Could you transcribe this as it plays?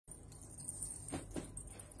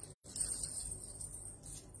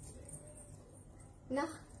না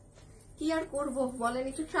কি আর করবো বলেন,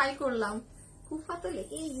 একটু ট্রাই করলাম। কুফা তো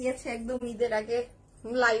লেগেই গিয়েছে একদম ঈদের আগে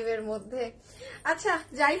লাইভের মধ্যে। আচ্ছা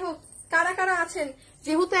যাই হোক, কারা কারা আছেন,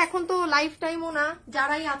 যেহেতু এখন তো লাইভ টাইমও না,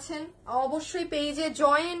 যারাই আছেন অবশ্যই পেজে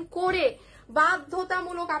জয়েন করে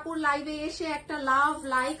বাধ্যতামূলক আপুর লাইভে এসে একটা লাভ,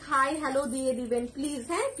 লাইক, হাই, হ্যালো দিয়ে দিবেন প্লিজ।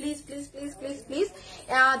 হ্যাঁ please please please please please.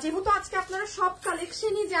 যেহেতু আজকে আপনারা সব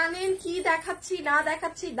কালেকশনই জানেন, কি দেখাচ্ছি না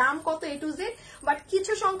দেখাচ্ছি, দাম কত, এ টু জেড, বাট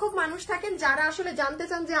কিছু সংখ্যক মানুষ থাকেন যারা আসলে জানতে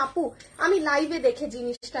চান যে আপু আমি লাইভে দেখে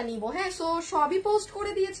জিনিসটা নিব। হ্যাঁ, সো সবই পোস্ট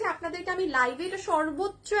করে দিয়েছি আপনাদেরকে আমি লাইভে। এটা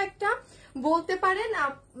সর্বোচ্চ একটা বলতে পারেন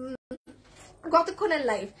কতক্ষণের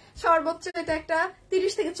লাইভ, সর্বোচ্চ এটা একটা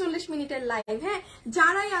 30 থেকে 40 মিনিটের লাইভ। হ্যাঁ,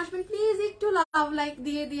 যারাই আসবেন প্লিজ একটু লাভ লাইক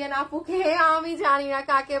দিয়ে দিয়ে আপুকে। আমি জানি না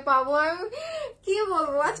কাকে পাবো, আমি কি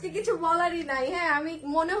বলবো, আজকে কিছু বলারই নাই। হ্যাঁ, আমি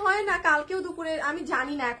মনে হয় না কালকেও দুপুরে, আমি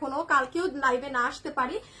জানি না এখনো, কালকেও লাইভে না আসতে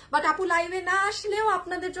পারি, বাট আপু লাইভে না আসলেও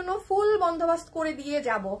আপনাদের জন্য ফুল বন্দোবস্ত করে দিয়ে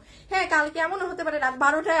যাব। হ্যাঁ, কালকে এমনও হতে পারে রাত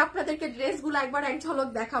 12টায় আপনাদেরকে ড্রেসগুলো একবার এক ঝলক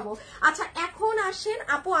দেখাবো। আচ্ছা এখন আসেন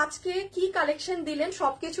আপু, আজকে কি কালেকশন দিলেন,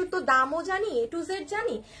 সবকিছুর তো দামও জানি, এ টু জেড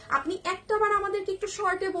জানি, আপনি একটাবার আমাদেরকে একটু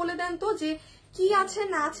শর্টে বলে দেন তো যে কি আছে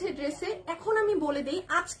না আছে ড্রেসে। এখন আমি বলে দিই,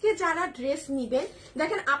 আজকে যারা ড্রেস নিবেন,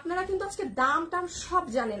 দেখেন আপনারা কিন্তু আজকে দাম টাম সব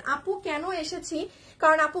জানেন। আপু কেন এসেছি,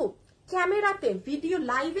 কারণ আপু ক্যামেরাতে, ভিডিও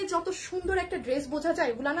লাইভে যত সুন্দর একটা ড্রেস বোঝা যায়,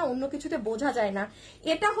 এগুলা না অন্য কিছুতে বোঝা যায় না।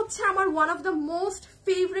 এটা হচ্ছে আমার one of the most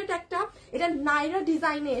favourite একটা, এটা নাইরা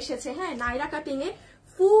ডিজাইনে এসেছে। হ্যাঁ, নাইরা কাটিং এ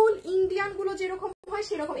ফুল ইন্ডিয়ান গুলো যেরকম হয়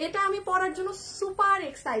সেরকম। এটা আমি পরার জন্য সুপার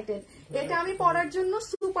এক্সাইটেড, এটা আমি পরার জন্য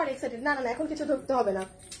সুপার এক্সাইটেড। না না এখন কিছু ধরতে হবে না।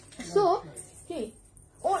 সো কি,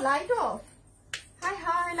 ও light off, high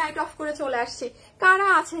high light off করে চলে আসছে। কারা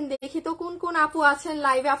আছেন দেখি তো, কোন কোন আপু আছেন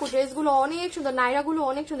লাইভে। আপু ড্রেসগুলো অনেক সুন্দর, নাইরা গুলো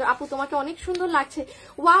অনেক সুন্দর। আপু তোমাকে অনেক সুন্দর লাগছে,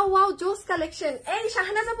 ওয়াও ওয়াও জোস কালেকশন। এই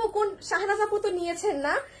শাহনাজ আপু, কোন শাহনাজ আপু তো নিয়েছেন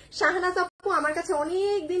না? শাহনাজ আপু আমার কাছে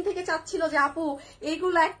অনেক দিন থেকে চাচ্ছিল যে আপু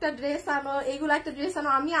এইগুলো একটা ড্রেস আনো, এইগুলো একটা ড্রেস আনো।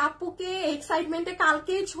 আমি আপুকে এক্সাইটমেন্টে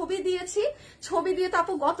কালকে ছবি দিয়েছি, ছবি দিয়ে তো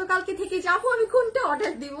আপু গতকালকে থেকে যে আপু আমি কোনটা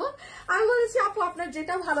অর্ডার দিব, আমি বলেছি আপু আপনার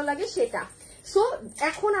যেটা ভালো লাগে সেটা। সো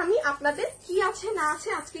এখন আমি আপনাদের কি আছে না আছে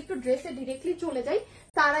আজকে একটু ড্রেসে ডিরেক্টলি চলে যাই।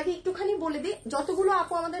 তার আগে একটুখানি বলে দিই, যতগুলো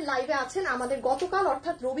আপু আমাদের লাইভে আছেন, আমাদের গতকাল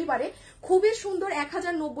অর্থাৎ রবিবারে খুবই সুন্দর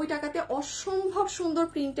 1090 টাকাতে অসম্ভব সুন্দর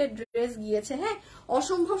প্রিন্টেড ড্রেস গিয়েছে। হ্যাঁ,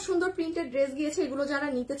 অসম্ভব সুন্দর প্রিন্টেড ড্রেস গিয়েছে। এগুলো যারা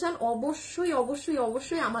নিতে চান অবশ্যই অবশ্যই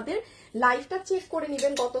অবশ্যই আমাদের লাইভটা চেক করে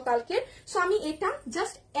নেবেন গতকালকে। সো আমি এটা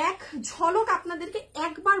জাস্ট এক ঝলক আপনাদেরকে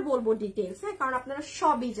একবার বলবো ডিটেলস। হ্যাঁ, কারণ আপনারা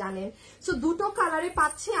সবই জানেন। সো দুটো কালারে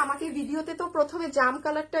পাচ্ছি, আমাকে ভিডিওতে তো প্রথমে জাম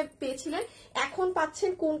কালারটা পেয়েছিলেন, এখন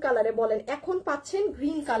পাচ্ছেন কোন কালারে বলেন? এখন পাচ্ছেন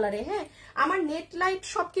গ্রিন কালারে। হ্যাঁ, আমার নেট লাইট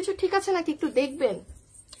সবকিছু ঠিক আছে নাকি একটু দেখবেন।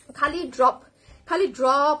 খালি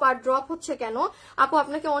ড্রপ আর ড্রপ হচ্ছে কেন? আপু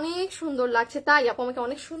আপনাকে অনেক সুন্দর লাগছে। তাই আপু আমাকে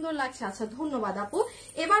অনেক সুন্দর লাগছে। আচ্ছা ধন্যবাদ আপু।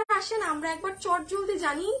 এবার আসেন আমরা একবার চটজলদি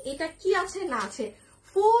জানি এটা কি আছে না আছে।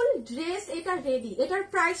 ফুল ড্রেস এটা রেডি, এটার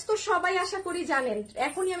প্রাইস তো সবাই আশা করি জানেন,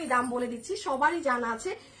 এখনই আমি দাম বলে দিচ্ছি, সবারই জানা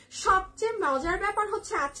আছে। সবচেয়ে মজার ব্যাপার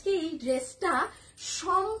হচ্ছে আজকে এই ড্রেসটা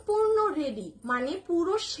সম্পূর্ণ রেডি, মানে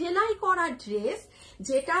পুরো সেলাই করা ড্রেস,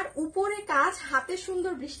 যেটার উপরে কাজ, হাতে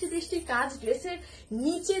সুন্দর বৃষ্টি বৃষ্টি কাজ, ড্রেসের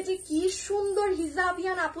নিচে যে কি সুন্দর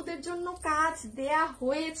হিজাবিয়ান আপুদের জন্য কাজ দেয়া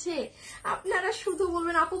হয়েছে। আপনারা শুধু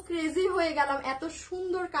বলবেন আপু ক্রেজি হয়ে গেলাম এত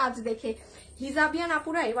সুন্দর কাজ দেখে। হিজাবিয়ান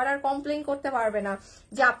আপুরা এবার আর কমপ্লেন করতে পারবে না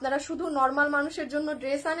যে আপনারা শুধু নর্মাল মানুষের জন্য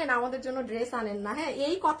ড্রেস আনেন, আমাদের জন্য ড্রেস আনেন না। হ্যাঁ,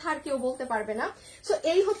 এই কথা আর কেউ বলতে পারবে না। সো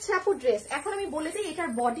এই হচ্ছে আপু ড্রেস। এখন আমি বলে দিই, এটার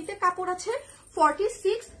বডিতে কাপড় আছে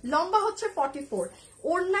 46, লম্বা হচ্ছে 44।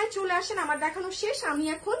 ওড়নায় চলে আসেন, আমার দেখানো শেষ। আমি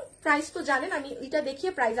এখন প্রাইস তো জানেন, আমি এটা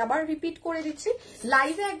দেখিয়ে প্রাইস আবার রিপিট করে দিচ্ছি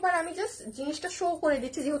লাইভে একবার, আমি জাস্ট জিনিসটা শো করে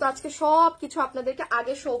দিচ্ছি যেহেতু আজকে সব কিছু আপনাদেরকে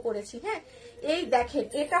আগে শো করেছি। হ্যাঁ, এই দেখেন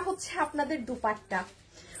এটা হচ্ছে আপনাদের দুপাট্টা,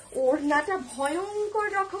 ওড়নাটা ভয়ঙ্কর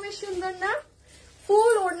রকমের সুন্দর না?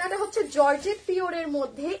 ফুল ওড়নাটা হচ্ছে জর্জেট পিওরের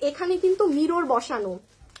মধ্যে, এখানে কিন্তু মিরর বসানো।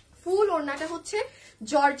 ফুল ওড়নাটা হচ্ছে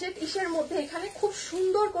জর্জেট ইসের মধ্যে, এখানে খুব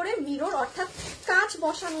সুন্দর করে মিরর অর্থাৎ কাঁচ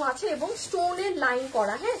বসানো আছে এবং স্টোনের লাইন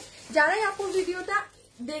করা। হ্যাঁ, যারাই আপুর ভিডিওটা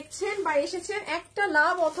দেখছেন বা এসেছেন একটা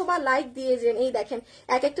লাভ অথবা লাইক দিয়ে যান। এই দেখেন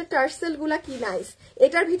এক একটা টার্সেল গুলা কি নাইস,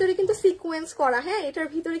 এটার ভিতরে কিন্তু সিকোয়েন্স করা। হ্যাঁ, এটার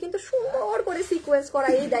ভিতরে কিন্তু সুন্দর করে সিকোয়েন্স করা,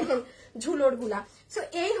 এই দেখেন ঝুলোর গুলা। সো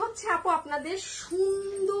এই হচ্ছে আপু আপনাদের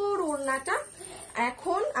সুন্দর ওড়নাটা।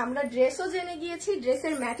 এখন আমরা ড্রেসও জেনে গিয়েছি,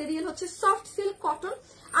 ড্রেসের ম্যাটেরিয়াল হচ্ছে সফট সিল্ক কটন।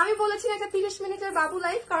 আমি বলেছি একটা 30 মিনিটের বাবু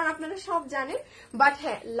লাইভ, কারণ আপনারা সব জানেন, বাট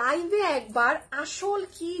হ্যাঁ লাইভে একবার আসল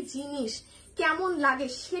কি জিনিস কেমন লাগে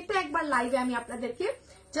সেটা একবার লাইভে আমি আপনাদেরকে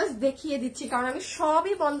জাস্ট দেখিয়ে দিচ্ছি, কারণ আমি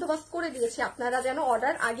সবই বন্দোবস্ত করে দিয়েছি আপনারা যেন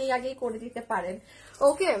অর্ডার আগেই করে দিতে পারেন।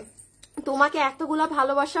 ওকে, তোমাকে এতগুলা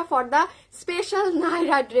ভালোবাসা for the special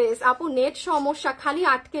Naira dress. আপু নেট সমস্যা, খালি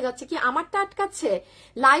আটকে যাচ্ছে। কি আমারটা আটকাচ্ছে?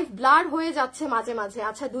 লাইভ ব্লার হয়ে যাচ্ছে মাঝে মাঝে।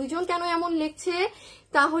 আচ্ছা দুইজন কেন এমন লিখছে?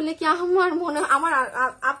 তাহলে কি আমার আমার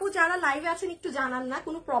আপু যারা লাইভে আছেন একটু জানান না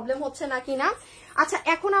কোনো প্রবলেম হচ্ছে নাকি না। আচ্ছা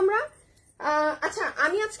এখন আমরা আচ্ছা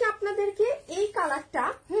আমি আজকে আপনাদেরকে এই কালারটা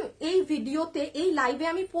এই ভিডিওতে এই লাইভে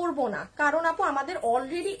আমি পরবো না, কারণ আপু আমাদের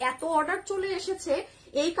অলরেডি এত অর্ডার চলে এসেছে।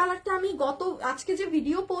 এই কালারটা আমি আজকে যে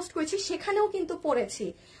ভিডিও পোস্ট করেছি সেখানেও কিন্তু পরেছি।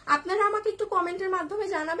 আপনারা আমাকে একটু কমেন্টের মাধ্যমে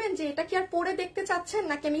জানাবেন যে এটা কি আর পরে দেখতে চাচ্ছেন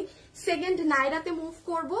নাকি আমি সেকেন্ড নাইরাতে মুভ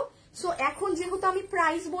করব। সো এখন যেহেতু আমি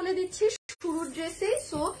প্রাইস বলে দিচ্ছি শুরুর ড্রেসে,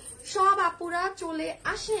 সো সব আপুরা চলে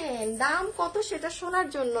আসেন। দাম কত সেটা শোনার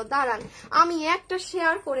জন্য দাঁড়ান আমি একটা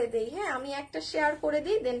শেয়ার করে দেই। হ্যাঁ আমি একটা শেয়ার করে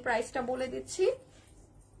দিই, দেন প্রাইসটা বলে দিচ্ছি।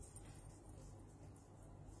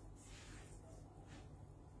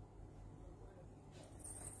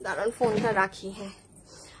 দাঁড়ান ফোনটা রাখি। হ্যাঁ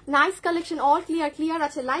nice collection, all clear. Clear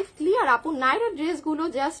আছে, লাইভ ক্লিয়ার আপু। নাইরা ড্রেস গুলো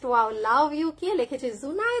জাস্ট ওয়াও, লাভ ইউ। কে লিখেছে?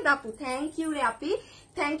 জুনায়েদ আপু, থ্যাংক ইউ রে আপি,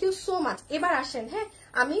 থ্যাংক ইউ সো মাচ। এবার আসেন, হ্যাঁ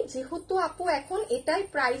আমি যেহেতু আপু এখন এটাই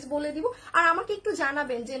প্রাইস বলে দিব, আর আমাকে একটু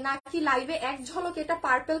জানাবেন যে নাকি লাইভে এক ঝলক এটা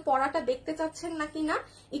পার্পল পরাটা দেখতে চাচ্ছেন নাকি না,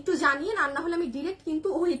 একটু জানিয়ে। আর না হলে আমি ডিরেক্ট কিন্তু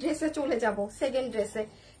ওই ড্রেসে চলে যাব, সেকেন্ড ড্রেসে,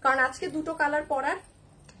 কারণ আজকে দুটো কালার পরার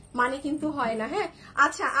মানে কিন্তু হয় না। হ্যাঁ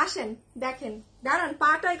আচ্ছা আসেন দেখেন, দাঁড়ান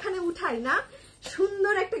পাটা এখানে উঠাই না,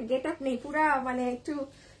 সুন্দর একটা গেট আপ নেই পুরা, মানে একটু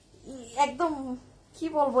একদম কি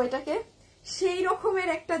বলবো এটাকে, সেই রকমের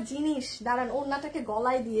একটা জিনিস। দাঁড়ান ওড়নাটাকে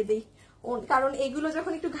গলায় দিয়ে দেই, কারণ এগুলো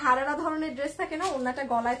যখন একটু ঘাড়ারা ধরনের ড্রেস থাকে না, ওড়নাটা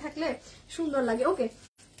গলায় থাকলে সুন্দর লাগে। ওকে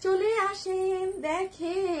চলে আসেন,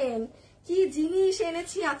 দেখেন কি জিনিস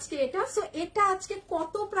এনেছি আজকে এটা। সো এটা আজকে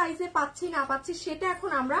কত প্রাইসে পাচ্ছি না পাচ্ছি সেটা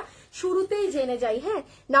এখন আমরা শুরুতেই জেনে যাই। হ্যাঁ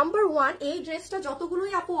নাম্বার 1, এই ড্রেসটা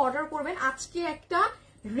যতগুলোই আপু অর্ডার করবেন আজকে একটা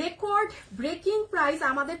রেকর্ড ব্রেকিং প্রাইস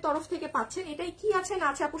আমাদের তরফ থেকে পাচ্ছেন। এটাই কি আছে না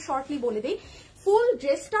আছে আপু শর্টলি বলে দেই। ফুল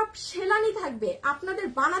ড্রেসটা সেলানি থাকবে, আপনাদের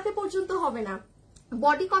বানাতে পর্যন্ত হবে না।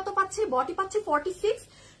 বডি কত পাচ্ছে? বডি পাচ্ছে 46,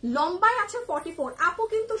 লম্বায় আছে 44। আপু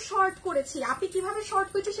কিন্তু শর্ট করেছি, আপনি কিভাবে শর্ট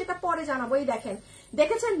করেছি সেটা পরে জানাবো। এই দেখেন,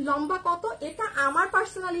 দেখেছেন লম্বা কত? এটা আমার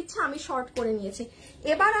পার্সোনাল ইচ্ছা, আমি শর্ট করে নিয়েছি।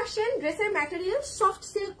 এবার আসেন ড্রেসের material soft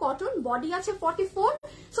silk cotton, body আছে 44,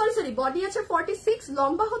 সরি বডি আছে 46,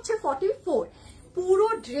 লম্বা হচ্ছে 44। পুরো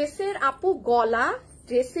ড্রেসের আপু গলা,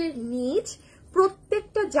 ড্রেসের নিচ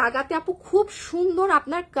প্রত্যেকটা জায়গাতে আপু খুব সুন্দর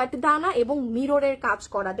আপনার কাটদানা এবং মিররের কাজ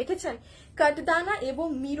করা। দেখেছেন কাটদানা এবং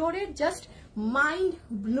মিররের জাস্ট মাইন্ড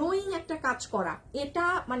ব্লোয়িং একটা কাজ করা। এটা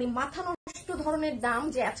মানে মাথা নষ্ট ধরনের দাম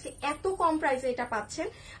যে আজকে এত কম প্রাইসে এটা পাচ্ছেন।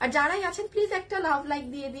 আর যারাই আছেন প্লিজ একটা লাভ লাইক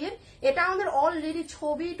দিয়ে দিয়ে। এটা আমাদের অলরেডি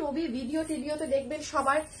ছবি টবি ভিডিও টিডিওতে দেখবেন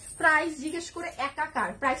সবার প্রাইস জিজ্ঞেস করে একাকার,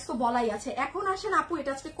 প্রাইস তো বলাই আছে। এখন আসেন আপু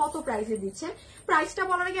এটা আজকে কত প্রাইসে দিচ্ছেন। প্রাইসটা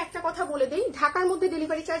বলার আগে একটা কথা বলে দেই, ঢাকার মধ্যে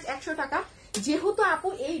ডেলিভারি চার্জ 100 টাকা। যেহেতু আপু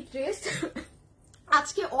এই ড্রেস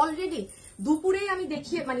আজকে অলরেডি দুপুরেই আমি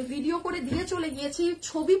দেখিয়ে মানে ভিডিও করে দিয়ে চলে গিয়েছি,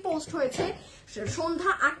 ছবি পোস্ট হয়েছে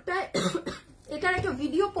সন্ধ্যা 8টায়, এটার একটা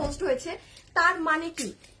ভিডিও পোস্ট হয়েছে। তার মানে কি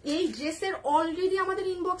এই ড্রেসের অলরেডি আমাদের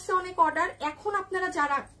ইনবক্সে অনেক অর্ডার। এখন আপনারা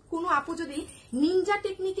যারা কোনো আপু যদি নিনজা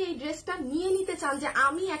টেকনিকে এই ড্রেসটা নিয়ে নিতে চান যে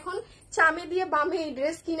আমি এখন চামে দিয়ে বামে এই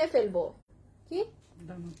ড্রেস কিনে ফেলবো, কি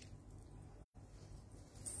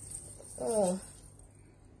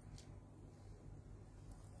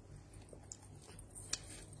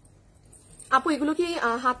আপু এগুলো কি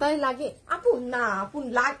হাতায় লাগে? আপু না আপু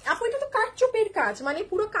আপু এটা তো কাটচুপির কাজ, মানে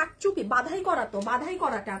পুরো কাটচুপি বাধাই করা, তো বাধাই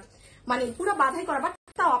করাটা মানে পুরো বাধাই করা। বাট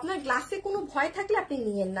তাও আপনার গ্লাসে কোনো ভয় থাকলে আপনি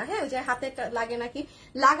নিয়েন না, হ্যাঁ যে হাতে লাগে নাকি,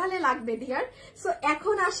 লাগালে লাগবে ডিয়ার। সো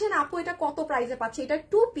এখন আসেন আপু এটা কত প্রাইসে পাচ্ছে। এটা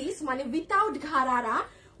 2 পিস মানে without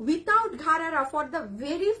ঘাড়ারা for the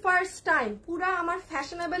very first time. পুরা আমার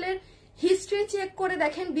ফ্যাশনেবলের হিস্ট্রি চেক করে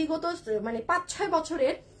দেখেন বিগত মানে 5-6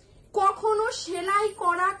 বছরের কখনো সেলাই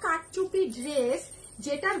করা কাটচুপি ড্রেস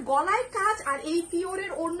যেটার গলায় কাজ আর এই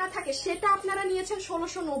পিওরের ওড়না থাকে সেটা আপনারা নিয়েছেন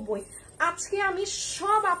 1690। আজকে আমি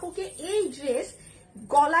সব আপুকে এই ড্রেস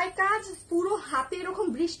গলায় কাজ, পুরো হাতে এরকম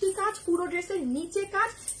বৃষ্টি কাজ, পুরো ড্রেসের নিচে কাজ,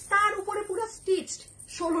 তার উপরে পুরো স্টিচড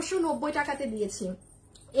 1690 টাকাতে দিয়েছি।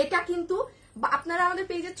 এটা কিন্তু আপনারা আমাদের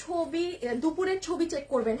পেজে ছবি দুপুরের ছবি চেক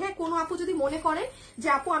করবেন। হ্যাঁ কোনো আপু যদি মনে করেন যে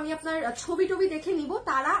আপু আমি আপনার ছবি টবি দেখে নিব,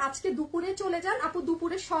 তারা আজকে দুপুরে চলে যান। আপু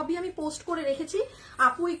দুপুরে সবই আমি পোস্ট করে রেখেছি।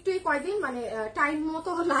 আপু একটু এই কয়দিন মানে টাইম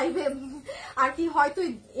মতো লাইভে আর কি হয়তো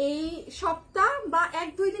এই সপ্তাহ বা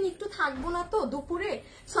 1-2 দিন একটু থাকবো না তো দুপুরে,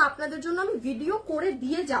 সো আপনাদের জন্য আমি ভিডিও করে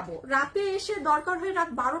দিয়ে যাব। রাতে এসে দরকার হয় রাত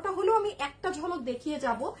 12টা হলেও আমি একটা ঝলক দেখিয়ে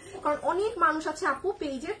যাব, কারণ অনেক মানুষ আছে আপু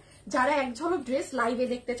পেজের যারা এক ঝলক ড্রেস লাইভে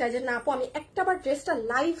দেখতে চায় যে না আপু আমি একটাবার ড্রেসটা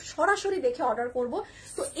লাইভ সরাসরি দেখে অর্ডার করব।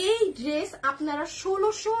 তো এই ড্রেস আপনারা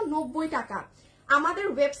 1690 টাকা আমাদের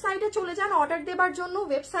ওয়েবসাইটে চলে যান অর্ডার দেবার জন্য,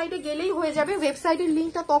 ওয়েবসাইটে গেলেই হয়ে যাবে। ওয়েবসাইটের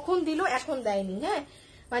লিঙ্কটা তখন দিল, এখন দেয়নি। হ্যাঁ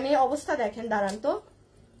মানে অবস্থা দেখেন, দাঁড়ান তো,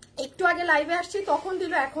 একটু আগে লাইভে আসছি তখন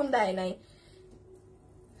দিল, এখন দেয় নাই।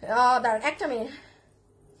 দাঁড়ান একটা মিনিট,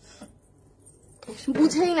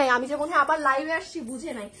 বুঝেই নাই আমি যে মনে হয় আবার লাইভে আসছি,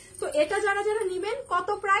 বুঝে নাই। তো এটা যারা যারা নিবেন, কত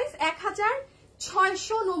প্রাইস?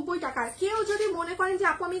 1690 টাকা। কেউ যদি মনে করেন যে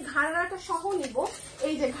আপু আমি ঘাড়ারাটা সহ নিব,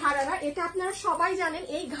 এই যে ঘাড়ারা, এটা আপনারা সবাই জানেন,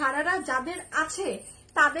 এই ঘাড়ারা যাদের আছে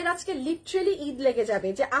তাদের আজকে লিটারেলি ঈদ লেগে যাবে,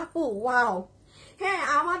 যে আপু ওয়াও। হ্যাঁ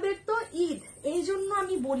আমাদের তো ঈদ, এই জন্য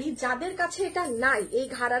আমি বলি যাদের কাছে এটা নাই, এই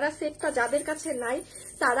ঘাড়ারা সেটটা যাদের কাছে নাই,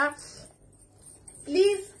 তারা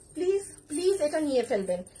প্লিজ প্লিজ প্লিজ এটা নিয়ে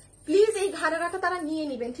ফেলবেন। প্লিজ এই ঘাড়ারাটা তারা নিয়ে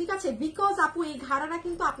নিবেন, ঠিক আছে? বিকজ আপু এই ঘাড়ারা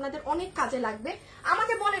কিন্তু আপনাদের অনেক কাজে লাগবে।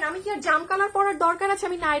 আমাকে বলেন আমি কি আর জাম কালার পরার দরকার আছে?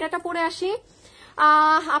 আমি নাইরাটা পরে আসি।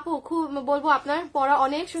 আপু খুব বলবো আপনার পরা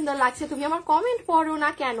অনেক সুন্দর লাগছে, তুমি আমার কমেন্ট পড়ো না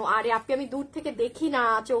কেন? আরে আপনি আমি দূর থেকে দেখি না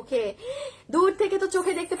চোখে, দূর থেকে তো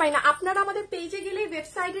চোখে দেখতে পাই না। আপনারা আমাদের পেজে গেলেই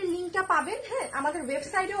ওয়েবসাইটের লিঙ্কটা পাবেন। হ্যাঁ আমাদের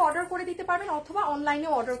ওয়েবসাইটেও অর্ডার করে দিতে পারবেন অথবা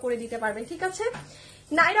অনলাইনেও অর্ডার করে দিতে পারবেন, ঠিক আছে?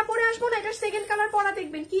 নাইরা পরে আসবো না, এটার সেকেন্ড কালার পরা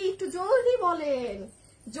দেখবেন কি? একটু জলদি বলেন,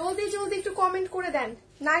 জলদি জলদি একটু কমেন্ট করে দেন।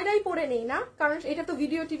 নাইরাই পরে নেই না, কারণ এটা তো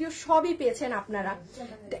ভিডিও টিডিও সবই পেয়েছেন আপনারা।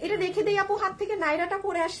 এটা দেখে দেই আপু হাত থেকে, নাইরাটা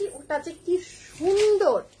পরে আসি। ওটা যে কি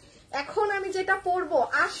সুন্দর, এখন আমি যেটা পরবো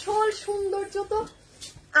আসল সৌন্দর্য তো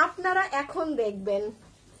আপনারা এখন দেখবেন।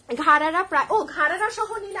 ঘাড়ারা প্রায়, ও ঘাড়ারা সহ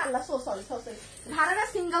নিলে, আল্লাহ সো সরি ঘাড়ারা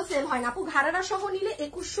সিঙ্গেল সেল হয় না আপু, ঘাড়ারা সহ নিলে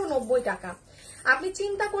 2190 টাকা। আপনি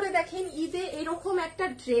চিন্তা করে দেখেন, ঈদে এরকম একটা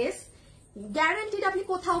ড্রেস গ্যারান্টিড আপনি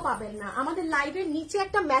কোথাও পাবেন না। আমাদের লাইভের নিচে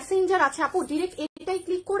একটা মেসেঞ্জার আছে আপু, ডিরেক্ট এটাই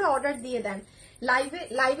ক্লিক করে অর্ডার দিয়ে দেন।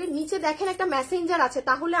 লাইভের নিচে দেখেন একটা মেসেঞ্জার আছে,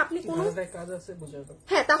 তাহলে আপনি কোনো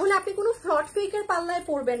হ্যাঁ তাহলে আপনি কোনো ফ্রড ফেকের পাল্লায়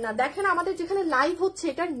পড়বেন না। দেখেন আমাদের যেখানে লাইভ হচ্ছে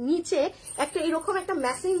এটার নিচে একটা এরকম একটা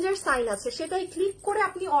মেসেঞ্জার সাইন আছে, সেটাই ক্লিক করে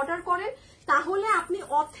আপনি অর্ডার করেন, তাহলে আপনি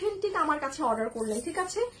অথেন্টিক আমার কাছে অর্ডার করলেন, ঠিক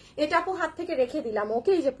আছে? এটা আপু হাত থেকে রেখে দিলাম,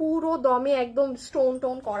 ওকে? এই যে পুরো দমে একদম স্টোন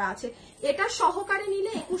টোন করা আছে। এটা সহকারে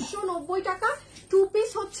নিলে 2190 টাকা, 2 পিস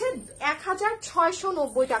হচ্ছে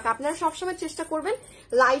 1690 টাকা। আপনারা সবসময় চেষ্টা করবেন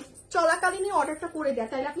লাইভ চলাকালীনই অর্ডারটা করে দেয়,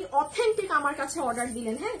 তাহলে আপনি অথেন্টিক আমার কাছে অর্ডার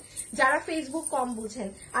দিলেন। হ্যাঁ যারা ফেসবুক কম বুঝেন।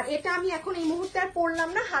 আর এটা আমি এখন এই মুহূর্তে আর পড়লাম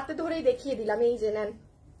না, হাতে ধরেই দেখিয়ে দিলাম, এই যে নেন,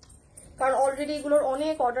 কারণ অলরেডি এগুলোর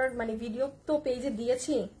অনেক অর্ডার মানে ভিডিও তো পেজে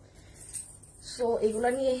দিয়েছি, সো এগুলা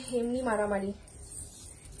নিয়ে এমনি মারামারি।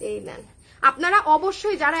 এই নেন, আপনারা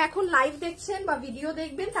অবশ্যই যারা এখন লাইভ দেখছেন বা ভিডিও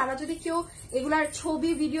দেখবেন, তারা যদি কেউ এগুলার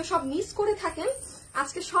ছবি ভিডিও সব মিস করে থাকেন,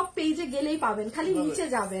 আজকে সব পেজে গেলেই পাবেন, খালি নিচে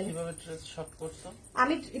যাবেন।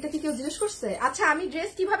 আমি এটা কি কেউ জিজ্ঞেস করছে? আচ্ছা আমি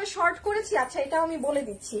ড্রেস কিভাবে শর্ট করেছি, আচ্ছা এটাও আমি বলে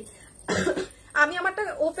দিচ্ছি। আমি আমারটা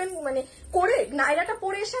ওপেন মানে করে নাইরাটা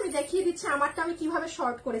পরে এসে আমি দেখিয়ে দিচ্ছি আমারটা আমি কিভাবে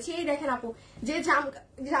শর্ট করেছি। এই দেখেন আপু, যে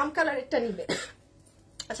জাম কালারেরটা নিবে।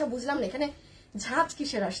 আচ্ছা বুঝলাম না এখানে ঝাঁজ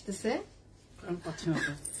কিসের আসতেছে।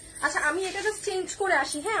 আচ্ছা আমি এটা জাস্ট চেঞ্জ করে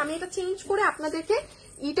আসি। হ্যাঁ আমি এটা চেঞ্জ করে আপনাদেরকে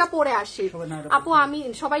এটা পরে আসি। আপু আমি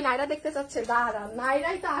সবাই নাইরা দেখতে চাচ্ছে, দাঁড়া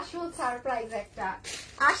নাইরাই তো আসল সারপ্রাইজ একটা,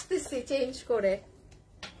 আসতেছি চেঞ্জ করে।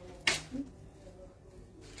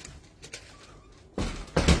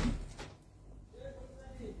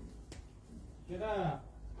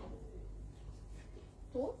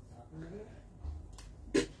 তো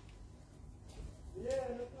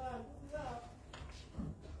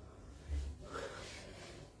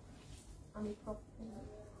আমি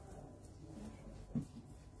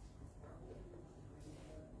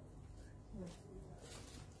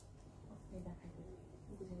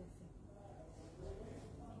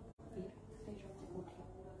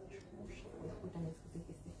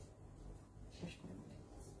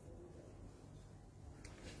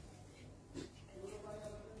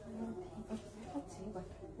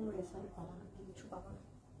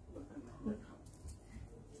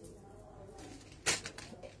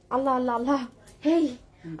আল্লাহ আল্লাহ আল্লাহ, হেই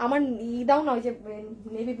আমার দাও না ওই যে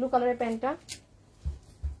নেভি ব্লু কালারের প্যান্টটা।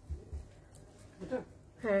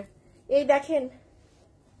 হ্যাঁ এই দেখেন,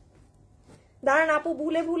 দাঁড়ান আপু,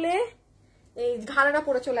 ভুলে ভুলে এই ঘাড়াটা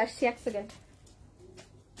পরে চলে আসছি, এক সেকেন্ড।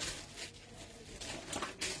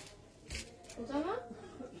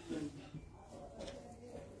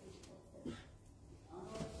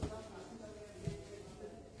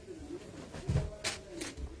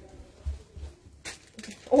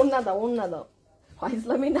 ওড়না দাও, ওড়না দাও,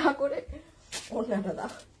 ফাইজলামি না করে ওড়নাটা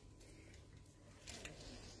দাও।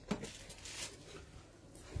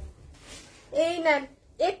 এই নেন,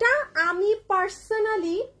 এটা আমি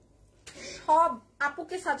পার্সোনালি সব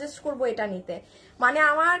আপুকে সাজেস্ট করবো এটা নিতে, মানে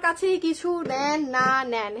আমার কাছে কিছু নেন না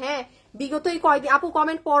নেন। হ্যাঁ বিগত এই কয়দিন, আপু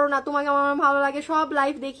কমেন্ট পড়ো না, তোমাকে আমার ভালো লাগে, সব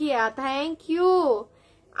লাইভ দেখি। থ্যাংক ইউ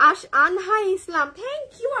আনহা ইসলাম, thank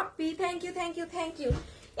you Api, thank you thank you thank you.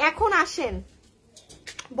 এখন আসেন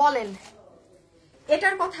বলেন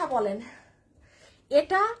এটার কথা বলেন।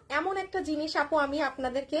 এটা এমন একটা জিনিস আপু, আমি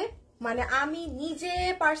আপনাদেরকে মানে আমি নিজে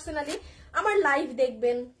পার্সোনালি আমার লাইভ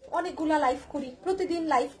দেখবেন, অনেকগুলা লাইভ করি, প্রতিদিন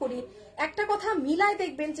লাইভ করি, একটা কথা মিলায়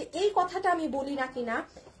দেখবেন যে এই কথাটা আমি বলি না কিনা,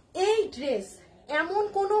 এই ড্রেস এমন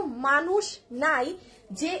কোনো মানুষ নাই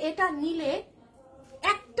যে এটা নিলে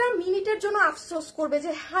একটা মিনিটের জন্য আফসোস করবে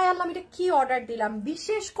যে হায় আল্লাহ আমি এটা কি অর্ডার দিলাম।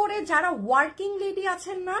 বিশেষ করে যারা ওয়ার্কিং লেডি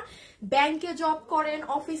আছেন না, ব্যাংকে জব করেন,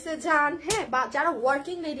 অফিসে যান, হ্যাঁ, বা যারা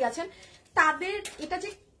ওয়ার্কিং লেডি আছেন তাদের এটা যে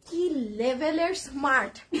কি লেভেলের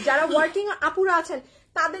স্মার্ট, যারা ওয়ার্কিং আপুরা আছেন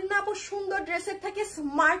তাদের না আপু সুন্দর ড্রেসের থেকে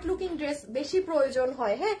স্মার্ট লুকিং ড্রেস বেশি প্রয়োজন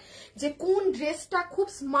হয়, হ্যাঁ, যে কোন ড্রেসটা খুব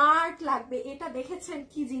স্মার্ট লাগবে এটা দেখেছেন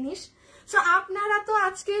কি জিনিস। তো আপনারা তো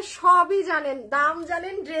আজকে সবই জানেন, দাম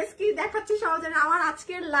জানেন, ড্রেস কি দেখাচ্ছি সব জানেন। আমার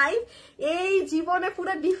আজকের লাইভ এই জীবনে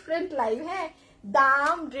পুরো ডিফারেন্ট লাইভ, হ্যাঁ,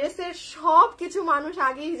 দাম ড্রেসের সব কিছু মানুষ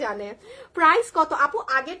আগেই জানে। প্রাইস কত আপু?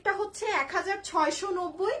 আগেরটা হচ্ছে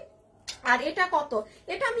 1690, আর এটা কত?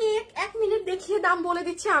 এটা আমি এক মিনিট দেখিয়ে দাম বলে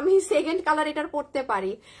দিচ্ছি, আমি সেকেন্ড কালার এটার পড়তে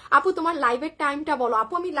পারি। আপু তোমার লাইভের টাইমটা বলো।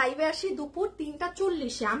 আপু আমি লাইভে আসি দুপুর 3টা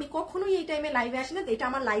 40-এ, আমি কখনোই এই টাইমে লাইভে আসি না, এটা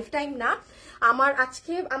আমার লাইভ টাইম না।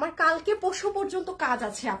 আমার কালকে পরশু পর্যন্ত কাজ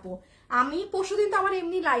আছে আপু, আমি পরশু দিন তো আমার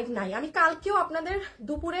এমনি লাইভ নাই, আমি কালকেও আপনাদের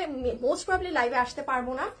দুপুরে মোস্ট প্রবাবলি লাইভে আসতে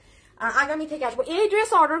পারবো না, আগামী থেকে আসবো। এই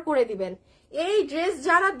ড্রেস অর্ডার করে দিবেন, এই ড্রেস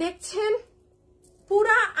যারা দেখছেন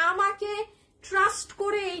পুরা আমাকে ট্রাস্ট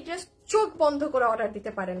করে এই ড্রেস চোখ বন্ধ করে অর্ডার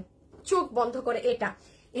দিতে পারেন, চোখ বন্ধ করে।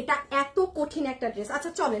 এটা এত কঠিন একটা ড্রেস।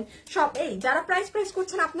 আচ্ছা চলেন সব, এই যারা প্রাইস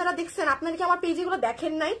করছেন আপনারা দেখছেন, আপনারা কি আমার পেজে গুলো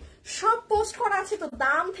দেখেন নাই? সব পোস্ট করা আছে তো,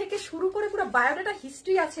 দাম থেকে শুরু করে পুরো বায়োডাটা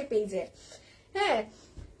হিস্ট্রি আছে পেজে, হ্যাঁ।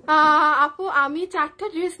 আপু আমি 4টা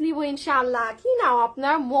ড্রেস নিব ইনশাআল্লাহ। কি নাও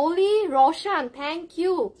আপনার? মৌলি রোশন, থ্যাংক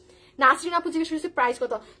ইউ। নাসরিন আপু জিজ্ঞেস করেছে প্রাইস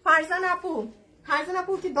কত। ফারজানা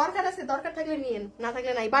আপু কি দরকার আছে? দরকার থাকলে নিয়েন, না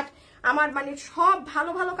থাকলে নাই। বাট আমার মানে সব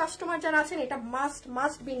ভালো ভালো কাস্টমার যারা আছেন এটা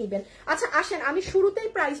মাস্ট বি নিবেন। আচ্ছা আসেন আমি শুরুতেই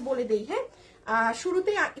প্রাইস বলে দেই, হ্যাঁ,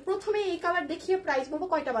 শুরুতেই প্রথমে এই কালার দেখিয়ে প্রাইস বলবো।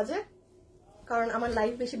 কয়টা বাজে? কারণ আমার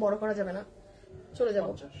লাইভ বেশি বড় করা যাবে না, চলে যাবো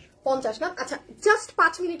 50 না। আচ্ছা জাস্ট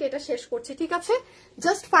 5 মিনিট এটা শেষ করছি, ঠিক আছে?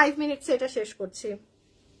 জাস্ট 5 মিনিটস এটা শেষ করছি।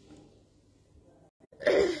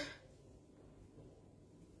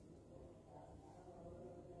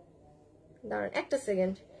 দাঁড়ান একটা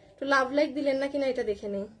সেকেন্ড, একটু লাভ লাইক দিলেন নাকি না এটা দেখে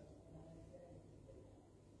নেই,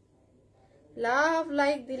 লাভ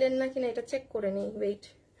লাইক দিলেন নাকি না এটা চেক করে নেই। ওয়েট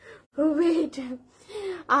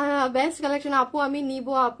বেস্ট কালেকশন আপু আমি নিব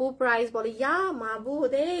আপু, প্রাইস বলো। ইয়া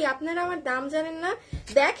মাবুদ, এই আপনারা আমার দাম জানেন না।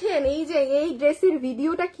 দেখেন এই যে এই ড্রেসের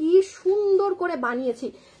ভিডিওটা কি সুন্দর করে বানিয়েছি,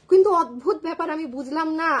 কিন্তু অদ্ভুত ব্যাপার আমি বুঝলাম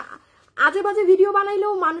না, আজে বাজে ভিডিও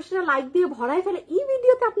বানাইলেও মানুষরা লাইক দিয়ে ভরাই ফেলে, এই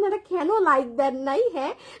ভিডিওতে আপনারা কেন লাইক দেন নাই?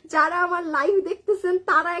 হ্যাঁ, যারা আমার লাইভ দেখতেছেন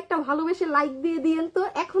তারা একটা ভালোবেসে লাইক দিয়ে দিয়েন তো,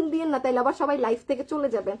 এখন দিয়েন না তাইলে আবার সবাই লাইভ থেকে চলে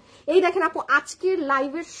যাবেন। এই দেখেন আপু আজকের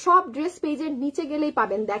লাইভের সব ড্রেস পেজের নিচে গেলেই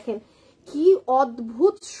পাবেন, দেখেন কি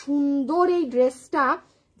অদ্ভুত সুন্দর এই ড্রেসটা।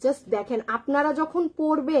 জাস্ট দেখেন আপনারা যখন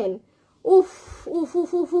পরবেন, উফ উফ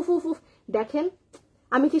উফ উফ উফ উফ, দেখেন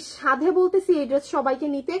আমি কি সাধে বলতেছি এই ড্রেস সবাইকে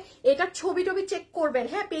নিতে। এটার ছবি টবি চেক করবেন,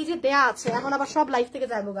 হ্যাঁ পেজে দেয়া আছে। এখন আবার সব লাইভ থেকে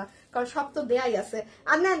যাবো গা, কারণ সব তো দেয়াই আছে।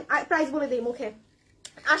 আর নেন প্রাইস বলে দিই মুখে,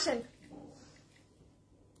 আসেন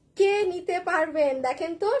কে নিতে পারবেন।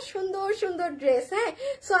 দেখেন তো সুন্দর সুন্দর ড্রেস, হ্যাঁ।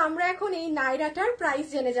 সো আমরা এখন এই নাইরাটার প্রাইস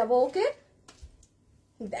জেনে যাব, ওকে?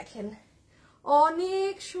 দেখেন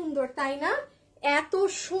অনেক সুন্দর, তাই না? এত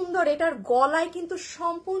সুন্দর, এটার গলায় কিন্তু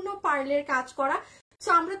সম্পূর্ণ পার্লের কাজ করা। তো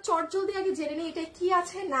আমরা চটজলদি আগে জেনে নিই এটা কি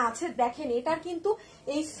আছে না আছে। দেখেন এটার কিন্তু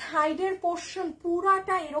এই সাইডের পোর্শন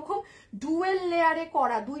পুরাটা এরকম ডুয়েল লেয়ারে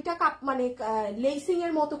করা, দুইটা কাপ মানে লেসিং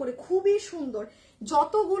এর মতো করে, খুবই সুন্দর।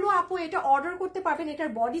 যতগুলো আপু এটা অর্ডার করতে পারবেন।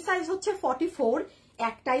 এটার বডি সাইজ হচ্ছে 44,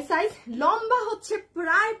 একটাই সাইজ, লম্বা হচ্ছে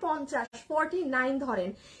প্রায় 50, 49 ধরেন।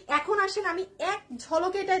 এখন আসেন আমি এক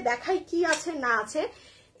ঝলকে এটা দেখাই কি আছে না আছে।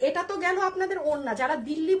 এটা তো গেল আপনাদের ওড়না, যারা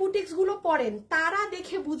দিল্লি বুটিক্স গুলো পরেন তারা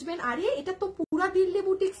দেখে বুঝবেন, আরে এটা তো পুরা দিল্লি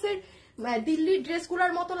বুটিক্স এর দিল্লির ড্রেস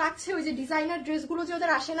গুলোর মতো লাগছে। ওই যে ডিজাইনার ড্রেস গুলো যে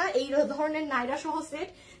ওদের আসে না, এই ধরনের নাইরা সহ সেট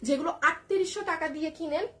যেগুলো 3800 টাকা দিয়ে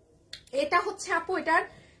কিনেন, এটা হচ্ছে আপু এটার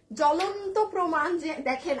জ্বলন্ত প্রমাণ। যে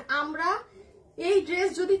দেখেন আমরা এই ড্রেস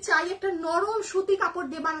যদি চাই একটা নরম সুতি কাপড়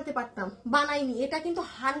দিয়ে বানাতে পারতাম, বানাইনি। এটা কিন্তু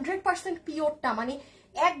 100% পিওরটা, মানে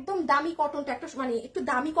একদম দামি কটনটা, একটা মানে একটু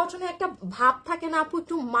দামি কটনে একটা ভাব থাকে না আপু,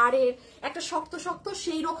 একটু মারের একটা শক্ত শক্ত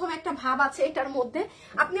সেই রকম একটা ভাব আছে এটার মধ্যে।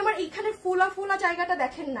 আপনি আমার এইখানে ফোলা ফোলা জায়গাটা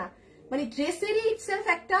দেখেন না, মানে ড্রেসেরই ইটসেলফ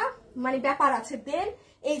একটা মানে ব্যাপার আছে। দেন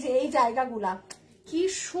এই যে এই জায়গাগুলা কি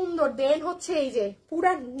সুন্দর। দেন হচ্ছে এই যে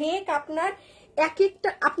পুরা নেক আপনার এক একটা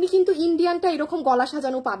আপনি কিন্তু ইন্ডিয়ানটা এরকম গলা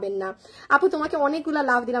সাজানো পাবেন না। আপু তোমাকে অনেকগুলা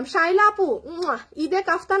লাভ দিলাম। শাইলা আপু ঈদে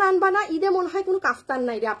কাফতান আনবা না? ঈদে মনে হয় কোনো কাফতান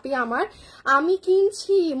নাই রে আপি আমার, আমি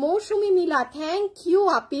কিনছি। মৌসুমি মিলা থ্যাংক ইউ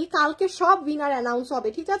আপি, কালকে সব উইনার অ্যানাউন্স হবে,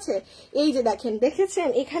 ঠিক আছে? এই যে দেখেন, দেখেছেন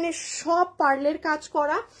এখানে সব পার্লের কাজ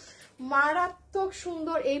করা, মারাত্মক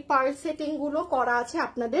সুন্দর এই পার্ল সেটিং গুলো করা আছে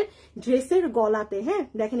আপনাদের ড্রেসের গলাতে। হ্যাঁ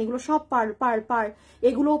দেখেন এগুলো সব পার্ল পার্ল পার্ল,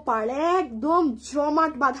 এগুলো পার্ল, একদম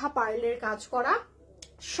জমাট বাঁধা পার্লের কাজ করা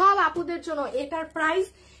সব আপুদের জন্য। এটার প্রাইস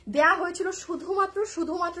দেয়া হয়েছিল শুধুমাত্র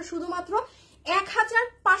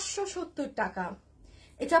 1570 টাকা।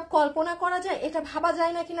 এটা কল্পনা করা যায়? এটা ভাবা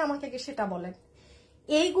যায় না কিনা আমাকে সেটা বলেন।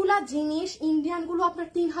 এইগুলা জিনিস ইন্ডিয়ান গুলো আপনার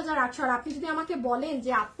 3800। আর আপনি যদি আমাকে বলেন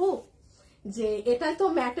যে আপু যে এটা তো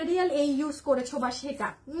ম্যাটেরিয়াল এই ইউজ করেছো বা সেটা,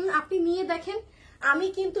 আপনি নিয়ে দেখেন। আমি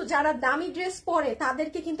কিন্তু যারা দামি ড্রেস পরে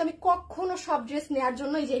তাদেরকে কিন্তু আমি কখনো সব ড্রেস নেওয়ার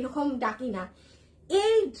জন্য যে এরকম ডাকি না।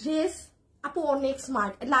 এই ড্রেস আপু অনেক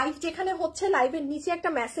স্মার্ট। লাইভ যেখানে হচ্ছে, লাইভের নিচে একটা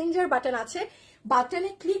মেসেঞ্জার বাটন আছে,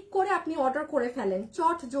 বাটনে ক্লিক করে আপনি অর্ডার করে ফেলেন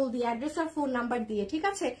চট জলদি, অ্যাড্রেস আর ফোন নাম্বার দিয়ে, ঠিক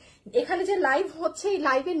আছে? এখানে যে লাইভ হচ্ছে এই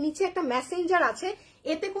লাইভের নিচে একটা মেসেঞ্জার আছে,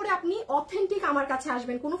 এতে করে আপনি অথেন্টিক আমার কাছে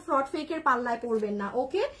আসবেন, কোনো ফ্রড ফেকের পাল্লায় পড়বেন না।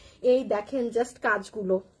 ওকে, এই দেখেন জাস্ট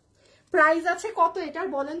কাজগুলো। প্রাইস আছে কত এটার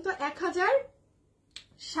বলেন তো?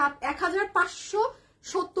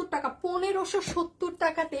 1570 টাকা। 1570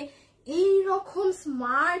 টাকাতে এইরকম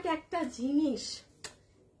স্মার্ট একটা জিনিস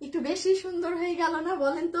একটু বেশি সুন্দর হয়ে গেল না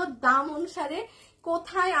বলেন তো? দাম অনুসারে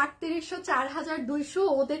কোথায় 3800, 4200,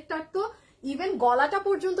 ওদেরটার তো ইভেন গলাটা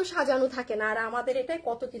পর্যন্ত সাজানো থাকে না, আর আমাদের এটাই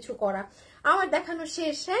কত কিছু করা। আমার দেখানো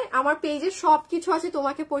শেষ। হ্যাঁ আমার পেজে সবকিছু আছে,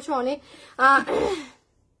 তোমাকে পড়ছে অনেক।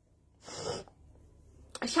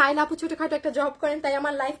 শাইলা আপু ছোটখাটো একটা জব করেন, তাই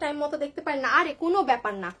আমার লাইফ টাইম মতো দেখতে পারেন না। আরে কোনো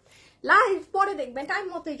ব্যাপার না, লাইভ পরে দেখবেন, টাইম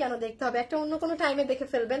মতোই কেন দেখতে হবে? একটা অন্য কোনো টাইমে দেখে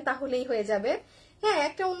ফেলবেন তাহলেই হয়ে যাবে। হ্যাঁ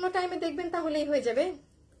একটা অন্য টাইমে দেখবেন তাহলেই হয়ে যাবে,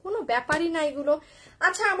 কোনো ব্যাপারই না এগুলো।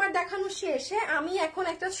 আচ্ছা আমার দেখানো শেষে আমি এখন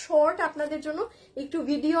একটা শর্ট আপনাদের জন্য একটু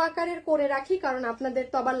ভিডিও আকারের করে রাখি, কারণ আপনাদের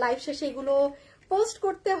তো আবার লাইভ শেষে এগুলো পোস্ট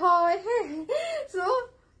করতে হয়। হ্যাঁ সো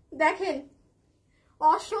দেখেন,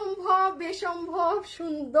 অসম্ভব বেসম্ভব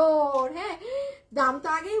সুন্দর। হ্যাঁ দাম তো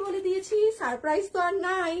আগেই বলে দিয়েছি, সারপ্রাইজ তো আর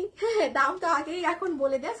নাই। হ্যাঁ দাম তো আগেই এখন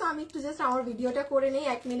বলে দেয়। আমি একটু জাস্ট আমার ভিডিওটা করে নেই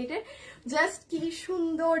 1 মিনিটের। জাস্ট কি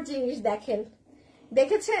সুন্দর জিনিস দেখেন,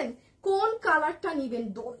 দেখেছেন? কোন কালারটা নিবেন?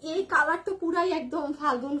 এই কালার তো পুরাই একদম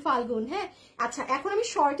ফাল্গুন ফাল্গুন। হ্যাঁ আচ্ছা এখন আমি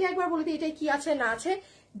শর্টে একবার বলে দিই এটাই কি আছে না আছে।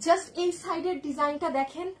 জাস্ট এই সাইডের ডিজাইনটা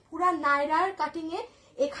দেখেন, পুরা নাইরার কাটিং এ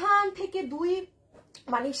এখান থেকে দুই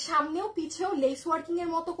মানে সামনেও পিছেও লেস ওয়ার্কিং এর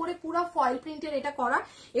মতো করে পুরো ফয়েল প্রিন্টের এটা করা।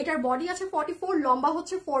 এটার বডি আছে 44, লম্বা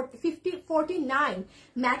হচ্ছে 49,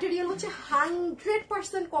 ম্যাটেরিয়াল হচ্ছে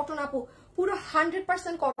 100% কটন আপু, পুরো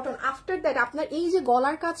 100% কটন। আফটার দ্যাট আপনার এই যে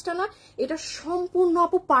গলার কাজটা না, এটা সম্পূর্ণ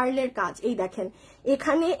আপু পার্লের কাজ। এই দেখেন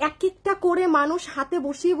এখানে এক একটা করে মানুষ হাতে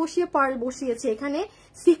বসিয়ে বসিয়ে পার্ল বসিয়েছে, এখানে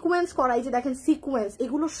সিকোয়েন্স করা, এই যে দেখেন সিকোয়েন্স,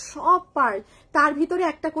 এগুলো সব পার্ল, তার ভিতরে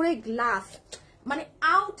একটা করে গ্লাস। মানে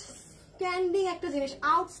আউটস্ট্যান্ডিং একটা জিনিস,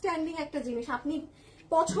 আউটস্ট্যান্ডিং একটা জিনিস। আপনি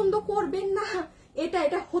পছন্দ করবেন না এটা?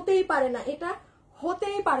 এটা হতেই পারে না, এটা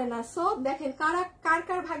হতেই পারে না। সো দেখেন কার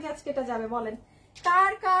কার ভাগে আজকে এটা যাবে বলেন,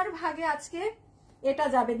 কার কার ভাগে আজকে এটা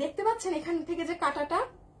যাবে? দেখতে পাচ্ছেন এখান থেকে যে কাটাটা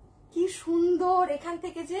কি সুন্দর, এখান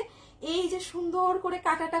থেকে যে এই যে সুন্দর করে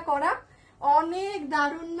কাটাটা করা, অনেক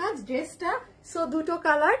দারুণ না ড্রেসটা? সো দুটো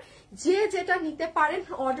কালার, যে যেটা নিতে পারেন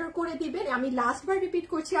অর্ডার করে দিবেন। আমি লাস্ট বার রিপিট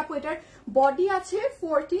করছি আপু, এটার বডি আছে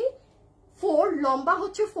 44, লম্বা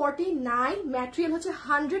হচ্ছে 49, ম্যাটেরিয়াল হচ্ছে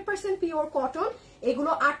 100% পিওর কটন।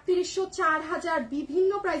 এগুলো 3800, 4000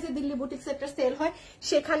 বিভিন্ন প্রাইসে দিল্লি বুটিক সেক্টর সেল হয়,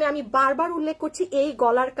 সেখানে আমি বারবার উল্লেখ করছি এই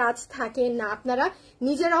গলার কাজ থাকে না। আপনারা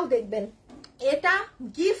নিজেরাও দেখবেন, এটা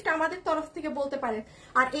গিফট আমাদের তরফ থেকে বলতে পারেন।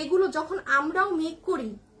 আর এগুলো যখন আমরাও মেক করি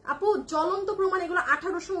আপু, জ্বলন্ত প্রমাণ, এগুলো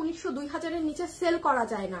 1800, 1900, 2000 এর নিচে সেল করা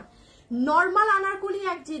যায় না। নর্মাল আনারকলি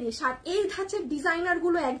এক জিনিস আর এই ধাঁচের ডিজাইনার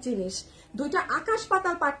গুলো এক জিনিস, দুইটা আকাশ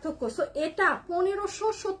পাতাল পার্থক্য। সো এটা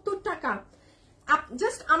 1570 টাকা,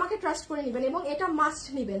 জাস্ট আমাকে ট্রাস্ট করে নেবেন এবং এটা মাস্ট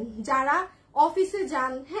নেবেন যারা অফিসে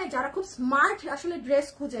যান। হ্যাঁ যারা খুব স্মার্ট আসলে ড্রেস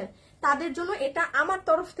খুঁজেন তাদের জন্য এটা আমার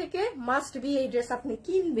তরফ থেকে মাস্ট বি। এই ড্রেস আপনি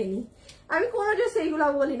কিনবেনই, আমি কোন ড্রেস এইগুলো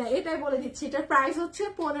বলি না, এটাই বলে দিচ্ছি। এটার প্রাইস হচ্ছে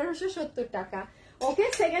 1570 টাকা। ওকে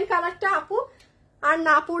সেকেন্ড কালারটা আপু আর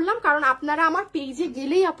না পড়লাম, কারণ আপনারা আমার পেজে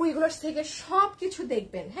গেলেই আপু এগুলোর থেকে সবকিছু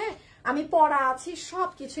দেখবেন। হ্যাঁ আমি পড়া আছি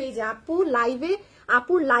সবকিছু। এই যে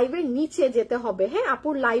আপুর লাইভের নিচে যেতে হবে। হ্যাঁ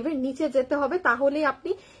আপুর লাইভের নিচে যেতে হবে, তাহলেই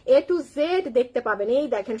আপনি A to Z দেখতে পাবেন। এই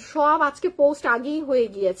দেখেন সব আজকে পোস্ট আগেই হয়ে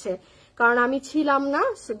গিয়েছে, কারণ আমি ছিলাম না।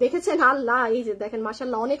 দেখেছেন? আল্লাহ, এই যে দেখেন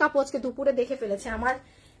মাশাআল্লাহ অনেক আপু আজকে দুপুরে দেখে ফেলেছে। আমার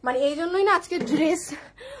মানে এই জন্যই না আজকে ড্রেস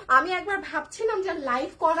আমি একবার ভাবছিলাম যে লাইভ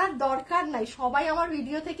করার দরকার নাই, সবাই আমার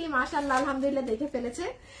ভিডিও থেকে মাশাআল্লাহ আলহামদুলিল্লাহ দেখে ফেলেছে।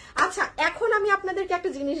 আচ্ছা এখন আমি আপনাদেরকে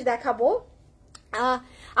একটা জিনিস দেখাবো।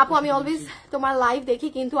 আপু আমি অলওয়েজ তোমার লাইভ দেখি,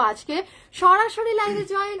 কিন্তু আজকে সরাসরি লাইভে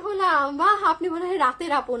জয়েন হলাম। বাহ, আপনি মনে হয়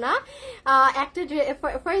রাতের আপু না? একটা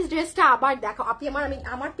ফার্স্ট ড্রেসটা আবার দেখো। আপনি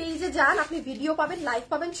আমার পেজে যান, আপনি ভিডিও পাবেন, লাইভ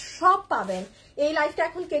পাবেন, সব পাবেন। এই লাইভটা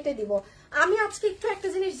এখন কেটে দিব। আমি আজকে একটু একটা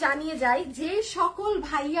জিনিস জানিয়ে যাই, যে সকল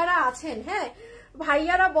ভাইয়ারা আছেন, হ্যাঁ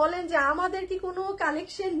ভাইয়ারা বলেন যে আমাদের কি কোনো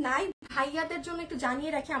কালেকশন নাই, ভাইয়াদের জন্য একটু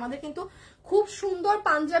জানিয়ে রাখি, আমাদের কিন্তু খুব সুন্দর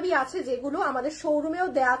পাঞ্জাবি আছে যেগুলো আমাদের শোরুমেও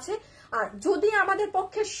দেয়া আছে। আর যদি আমাদের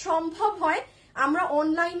পক্ষে সম্ভব হয় আমরা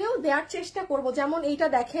অনলাইনেও দেওয়ার চেষ্টা করব। যেমন এইটা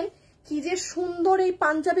দেখেন কি যে সুন্দর এই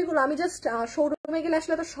পাঞ্জাবিগুলো, আমি জাস্ট শোরুমে গেলে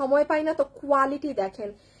আসলে তো সময় পাই না, তো কোয়ালিটি দেখেন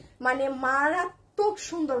মানে মারাত্মক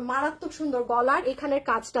সুন্দর, মারাত্মক সুন্দর। গলার এখানের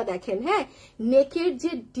কাজটা দেখেন, হ্যাঁ নেকের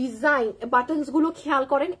যে ডিজাইন, বাটনস গুলো খেয়াল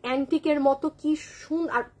করেন অ্যান্টিকের মতো কি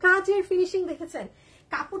সুন্দর, আর কাজের ফিনিশিং দেখেছেন।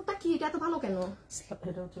 কাপড়টা কি এটা এত ভালো কেন?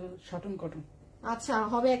 এটা হচ্ছে শাটন কটন। আচ্ছা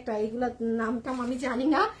হবে একটা, এগুলা নামটা আমি জানি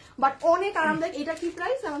না, বাট অনেক আরামদায়ক। এটা কি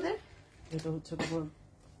প্রাইস আমাদের? এটা হচ্ছে তোমার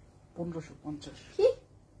 1550। কি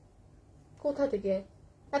কোথা থেকে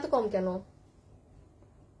এত কম কেন?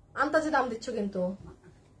 আন্দাজে দাম দিচ্ছ কিন্তু,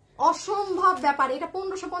 অসম্ভব ব্যাপার। এটা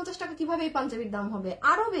 1550 টাকা কিভাবে এই পাঞ্জাবির দাম হবে?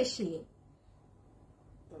 আরো বেশি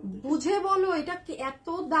বুঝে বলো, এটা কি এত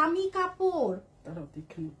দামি কাপড়?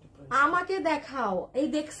 আমাকে দেখাও। এই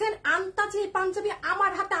দেখছেন আন্তাজে এই পাঞ্জাবি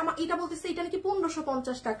আমার হাতে, এটা বলতেছে এটা নাকি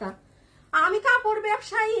 1550 টাকা। আমি কাপড়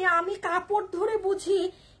ব্যবসায়ী, আমি কাপড় ধরে বুঝি।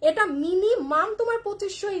 এটা মিনিমাম তোমার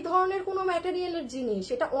 2500 এই ধরনের কোন ম্যাটেরিয়ালের জিনিস,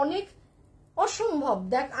 এটা অনেক অসম্ভব।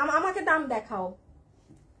 দেখ আমাকে দাম দেখাও,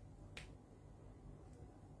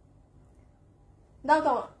 দাও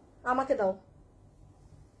দাও আমাকে দাও।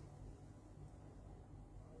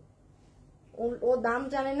 ও দাম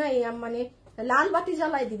জানে না, এই মানে লাল বাতি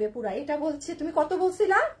জ্বালাই দিবে পুরা। এটা বলছে তুমি কত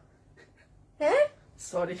বলছিলা? হ্যাঁ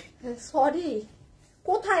সরি সরি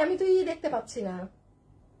কোথায়? আমি তো দেখতে পাচ্ছি না।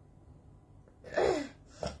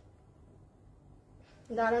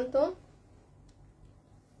 দাঁড়ান তো,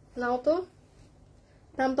 নাও তো,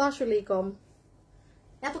 দাম তো আসলেই কম।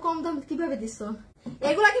 এত কম দাম কিভাবে দিছো?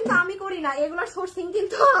 এগুলা কিন্তু আমি করি না, এগুলার সোর্সিং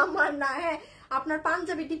কিন্তু আমার না। হ্যাঁ আপনার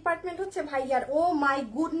পাঞ্জাবি ডিপার্টমেন্ট হচ্ছে ভাইয়ার। ও মাই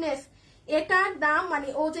গুডনেস, এটার দাম মানে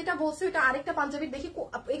ও যেটা বলছে এটা আরেকটা পাঞ্জাবি দেখি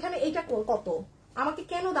এখানে। এইটা কত? আমাকে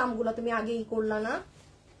কেন দামগুলো তুমি আগেই করলা না?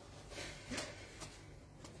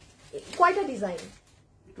 কয়টা ডিজাইন?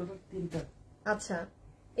 টোটাল 3টা। আচ্ছা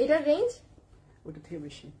এটার রেঞ্জ ওটা থেকে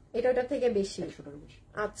বেশি, এটা ওটার থেকে বেশি। 100 টাকা বেশি।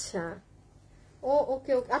 আচ্ছা ও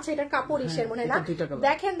ওকে ওকে। আচ্ছা এটার কাপড় ইসের মনে না?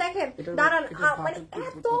 দেখেন দেখেন দাঁড়ান, মানে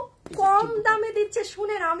এত কম দামে দিচ্ছে।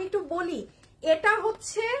 শুনেন আমি একটু বলি, এটা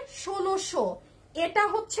হচ্ছে 1600, এটা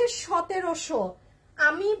হচ্ছে 1700।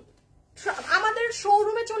 আমি আমাদের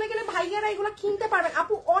শোরুমে চলে গেলে ভাইয়ারা এগুলো কিনতে পারবেন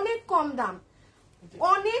আপু, অনেক কম দাম,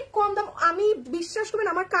 অনেক কম দাম। আমি বিশ্বাস করবেন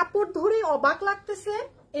আমার কাপড় ধরে অবাক লাগতেছে।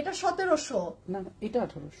 এটা 1700 না না, এটা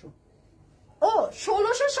 1800। ও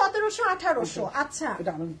 1600, 1700, 1800। আচ্ছা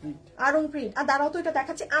আরং প্রিন্ট। আর দাঁড়াও তো এটা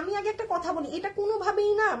দেখাচ্ছি। আমি আগে একটা কথা বলি, এটা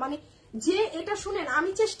কোনোভাবেই না মানে যে এটা শুনেন,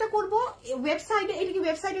 আমি চেষ্টা করব ওয়েবসাইটে, এটা কি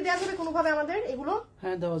ওয়েবসাইটে দেওয়া যাবে কোনোভাবে আমাদের এগুলো?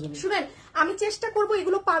 হ্যাঁ দেওয়া যাবে। শুনেন আমি চেষ্টা করব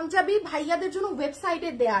এগুলো পাঞ্জাবি ভাইয়াদের জন্য ওয়েবসাইটে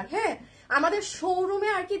দেওয়ার। হ্যাঁ আমাদের শোরুমে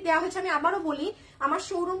আর কি দেওয়া হয়েছে। আমি আবারও বলি, আমার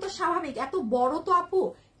শোরুম তো স্বাভাবিক এত বড় তো আপু,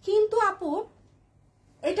 কিন্তু আপু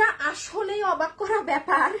এটা আসলেই অবাক করা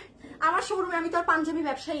ব্যাপার। আমার শোরুমে, আমি তো আর পাঞ্জাবি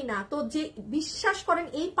ব্যবসায়ী না, তো যে বিশ্বাস করেন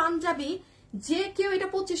এই পাঞ্জাবি যে কেউ এটা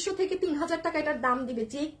 2500 থেকে 3000 টাকা এটার দাম দিবে।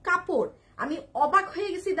 যে কাপড়, আমি অবাক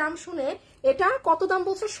হয়ে গেছি দাম শুনে। এটা কত দাম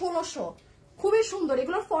বলছো? 1600। খুবই সুন্দর।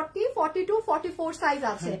 এগুলোর 40, 42, 44 সাইজ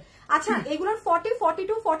আছে। আচ্ছা এগুলোর 40,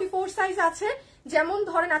 42, 44 সাইজ আছে। যেমন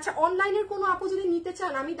ধরেন, আচ্ছা অনলাইনের কোনো আপু যদি নিতে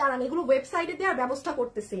চান, আমি দাঁড়ান এগুলো ওয়েবসাইটে দেওয়ার ব্যবস্থা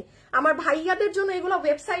করতেছি। আমার ভাইয়াদের জন্য এগুলো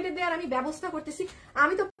ওয়েবসাইটে দেওয়ার আমি ব্যবস্থা করতেছি।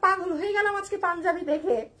 আমি তো পাগল হয়ে গেলাম আজকে পাঞ্জাবি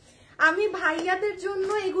দেখে। আমি ভাইয়াদের জন্য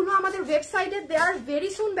এগুলো আমাদের ওয়েবসাইটে দেওয়ার ভেরি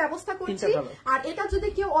সুন ব্যবস্থা করছি। আর এটা যদি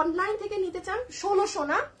কেউ অনলাইন থেকে নিতে চান 1600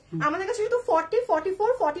 না, আমাদের কাছে শুধু 40,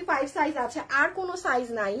 44, 45 সাইজ আছে, আর কোনো সাইজ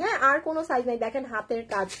নাই। হ্যাঁ আর কোনো সাইজ নাই। দেখেন হাতের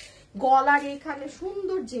কাজ, গলার এখানে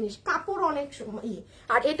সুন্দর জিনিস, কাপড় অনেক।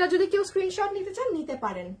 আর এটা যদি কেউ স্ক্রিনশট নিতে চান নিতে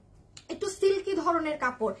পারেন। একটু সিল্কি ধরনের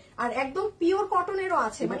কাপড়, আর একদম পিওর কটনেরও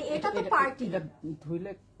আছে। মানে এটা তো পার্টি,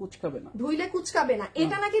 ধুইলে কুচকাবে না, ধুইলে কুচকাবে না।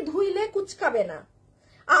 এটা নাকি ধুইলে কুচকাবে না।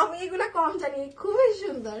 আমি এগুলা কম জানি, খুবই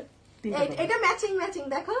সুন্দর। এটা ম্যাচিং ম্যাচিং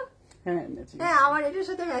দেখো। হ্যাঁ আমার এটার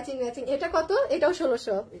সাথে ম্যাচিং ম্যাচিং। এটা কত? এটাও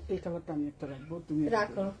 1600। এই কালারটা আমি একটা রাখবো, তুমি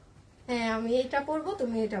রাখো। হ্যাঁ আমি এটা পরবো,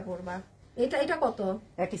 তুমি এটা পরবা। এটা কত?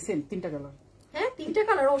 একই সেম, 3টা কালার। হ্যাঁ তিনটা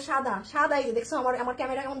কালার, ও সাদা সাদা, এই যে দেখছো আমার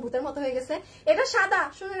ক্যামেরা কেমন ভূতের মতো হয়ে গেছে, এটা সাদা।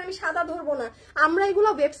 শুনুন আমি সাদা ধরবো না, আমরা এগুলো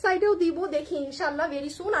ওয়েবসাইটেও দিব দেখি ইনশাল্লাহ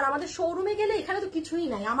ভেরি সুন। আর আমাদের শোরুমে গেলে এখানে তো কিছুই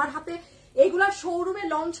নাই, আমার হাতে এইগুলা শোরুমে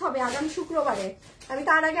লঞ্চ হবে আগামী শুক্রবারে। আমি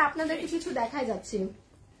তার আগে আপনাদেরকে কিছু দেখাই যাচ্ছি।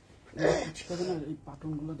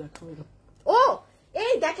 ও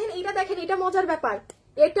এই দেখেন, এইটা দেখেন, এটা মজার ব্যাপার,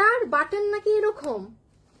 এটার বাটন নাকি এরকম,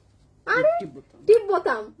 আরে টিপ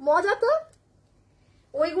বোতাম, মজা তো।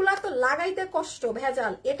 ওইগুলা তো লাগাইতে কষ্ট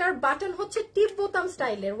ভেজাল, এটার বাটন হচ্ছে টিপ বোতাম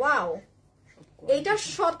স্টাইলের। ওয়াও, এটা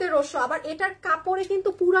 1700। আবার এটার কাপড়ে কিন্তু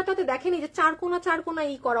পুরাটাতে দেখেন এই যে চারকোনা চারকোনা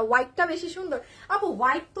ই করা, হোয়াইটটা বেশি সুন্দর। আপু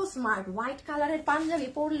হোয়াইট তো স্মার্ট, হোয়াইট কালারের পাঞ্জাবি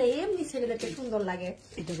পরলে এমনি ছেলেদেরকে সুন্দর লাগে।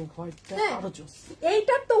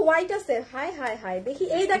 এইটার তো হোয়াইট আছে, হাই হাই হাই দেখি,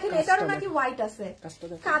 এই দেখেন এটারও নাকি হোয়াইট আছে।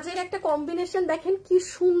 কাজের একটা কম্বিনেশন দেখেন কি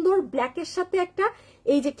সুন্দর, ব্ল্যাকের সাথে একটা,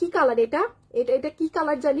 এই যে কি কালার এটা, এটা কি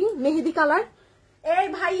কালার জানি, মেহেদি কালার। এই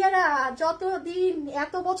ভাইয়ারা যতদিন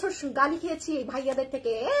এত বছর গালি খেয়েছি ভাইয়াদের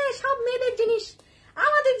থেকে, সব মেয়েদের জিনিস,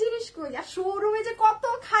 আমাদের জিনিস কই। আর শোরুমে যে কত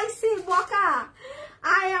খাইছি বকা,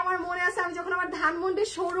 আয় আমার মনে আছে আমি যখন আমার ধানমন্ডির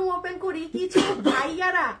শোরুম ওপেন করি, কিছু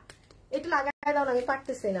ভাইয়ারা, একটু লাগাই দাও না, আমি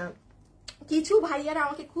পারতেছি না, কিছু ভাইয়ারা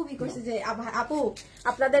আমাকে খুবই কইছে যে আপু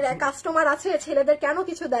আপনাদের কাস্টমার আছে ছেলেদের কেন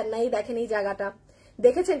কিছু দেন না। এই দেখেন এই জায়গাটা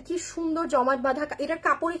দেখেছেন কি সুন্দর জমাট বাঁধা, এটার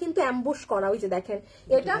কাপড়ে কিন্তু অ্যাম্বুশ করা, ওই যে দেখেন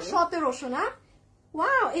এটা 1700 না।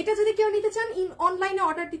 ওয়াও, এটা যদি কেউ নিতে চান অনলাইনে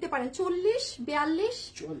অর্ডার দিতে পারেন 40, 42,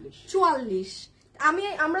 44।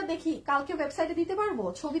 আমরা দেখি কালকে ওয়েবসাইটে দিতে পারবো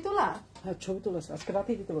ছবি তোলা। হ্যাঁ ছবি তোলা আজকে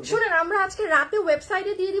রাতেই দিতে পারবো। শুনেন আমরা আজকে রাতে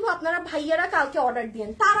ওয়েবসাইটে দিয়ে দিব, আপনারা ভাইয়ারা কালকে অর্ডার দিন,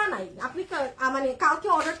 তারা নাই, আপনি মানে কালকে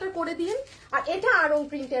অর্ডারটা করে দিন। আর এটা আরং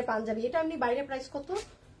প্রিন্টের পাঞ্জাবি, এটা এমনি বাইরে প্রাইস কত?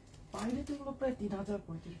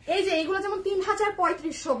 এই যে এইগুলো যেমন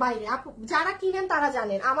 3500 বাইরে, যারা কিনেন তারা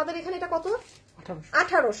জানেন। আমাদের এখানে এটা কত?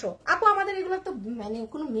 1800। আপু আমাদের এগুলো তো মানে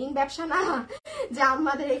কোনো মেইন ব্যবসা না যে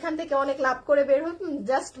আমাদের এখান থেকে অনেক লাভ করে বের হোক,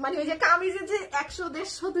 জাস্ট মানে ওই যে কামিজে যে 100,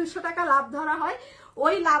 150, 200 টাকা লাভ ধরা হয়,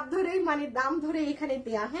 ওই লাভ ধরেই মানে দাম ধরে এখানে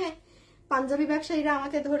দেয়া। হ্যাঁ পাঞ্জাবি ব্যবসায়ীরা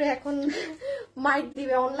আমাকে ধরে এখন মাইট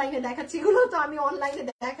দিবে, অনলাইনে দেখাচ্ছি, এগুলো তো আমি অনলাইনে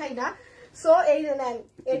দেখাই না। সো এই যে নেন,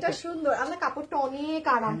 এটা সুন্দর, আপনার কাপড়টা অনেক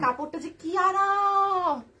আরাম, কাপড়টা যে কি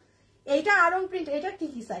আরাম। এইটা আরং প্রিন্ট, এটা কি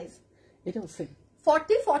কি সাইজ? এটা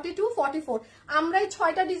 40, 42, 44। আমরা এই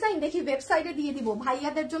 6টা ডিজাইন দেখি ওয়েবসাইটে দিয়ে দিব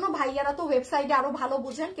ভাইয়াদের জন্য, ভাইয়ারা তো ওয়েবসাইটে আরো ভালো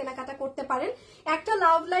বুঝেন, কেনাকাটা করতে পারেন। একটা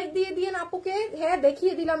লাভ লাইক দিয়ে দিয়েন আপুকে। হ্যাঁ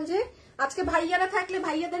দেখিয়ে দিলাম যে আজকে ভাইয়ারা থাকলে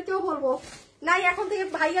ভাইয়াদেরকেও বলবো, নাই এখন থেকে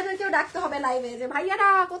ভাইয়াদেরকেও ডাকতে হবে লাইভে যে ভাইয়ারা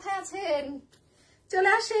কোথায় আছেন,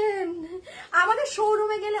 চলে আসেন। আমাদের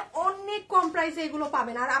শোরুমে গেলে অনেক কম প্রাইসে এগুলো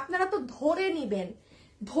পাবেন, আর আপনারা তো ধরে নিবেন,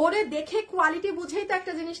 ধরে দেখে কোয়ালিটি বুঝেই তো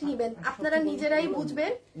একটা জিনিস নিবেন, আপনারা নিজেরাই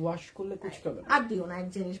বুঝবেন। ওয়াশ করলে কুচকাবে না, আর দিও না এক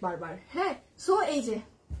জিনিস বারবার। হ্যাঁ সো এই যে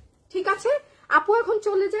ঠিক আছে আপু, এখন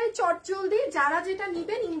চলে যাই চট জলদি। যারা যেটা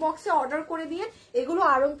নিবেন ইনবক্সে অর্ডার করে দিয়ে। এগুলো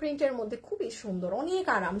আরং প্রিন্টের মধ্যে খুবই সুন্দর, অনেক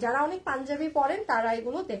আরাম, যারা অনেক পাঞ্জাবি পরেন তারা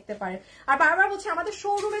এগুলো দেখতে পারেন। আর বারবার বলছি আমাদের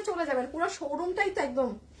শোরুমে চলে যাবেন, পুরো শোরুমটাই তো একদম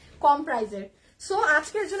কম প্রাইসের। সো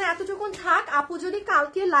আজকের জন্য এতটুকুন থাক। আপু যদি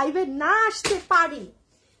কালকে লাইভে না আসতে পারি,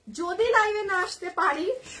 যদি লাইভে না আসতে পারি,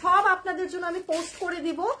 সব আপনাদের জন্য আমি পোস্ট করে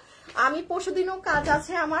দিব। আমি পরশুদিনও কাজ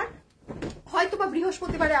আছে আমার, হয়তো বা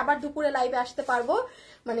বৃহস্পতিবারে আবার দুপুরে লাইভে আসতে পারবো,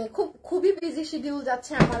 মানে খুবই বিজি শিডিউল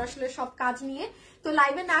যাচ্ছে আমার আসলে সব কাজ নিয়ে। তো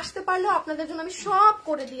লাইভে না আসতে পারলেও আপনাদের জন্য আমি সব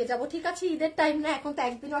করে দিয়ে যাব, ঠিক আছে? ঈদের টাইম না, এখন তো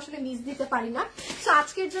একদিনও আসলে মিস দিতে পারি না। তো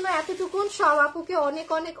আজকের জন্য এতটুকুন। সব আপুকে অনেক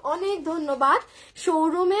অনেক অনেক ধন্যবাদ।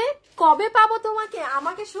 শোরুমে কবে পাবো তোমাকে?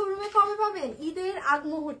 আমাকে শোরুমে কবে পাবেন? ঈদের আগ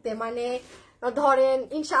মুহূর্তে, মানে ধরেন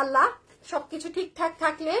ইনশাল্লাহ সবকিছু ঠিকঠাক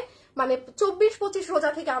থাকলে, মানে 24-25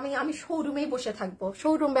 রোজা থেকে আমি শোরুমেই বসে থাকবো,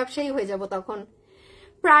 শোরুম ব্যবসায়ী হয়ে যাব তখন।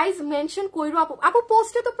 প্রাইস মেনশন কইরো আপু। আপু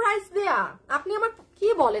পোস্টে তো প্রাইস দেয়া, আপনি আমার কি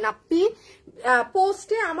বলেন? আপনি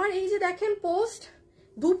পোস্টে আমার এই যে দেখেন পোস্ট,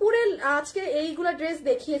 দুপুরে আজকে এইগুলা ড্রেস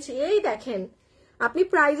দেখিয়েছি, এই দেখেন আপনি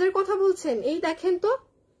প্রাইজের কথা বলছেন, এই দেখেন তো,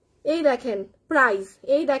 এই দেখেন প্রাইস,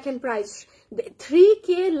 এই দেখেন প্রাইস 3K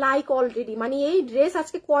লাইক অলরেডি। মানে এই ড্রেস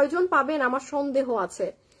আজকে কয়জন পাবেন আমার সন্দেহ আছে,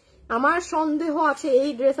 আমার সন্দেহ আছে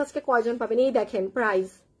এই ড্রেস আজকে কয়জন পাবেন। এই দেখেন প্রাইস।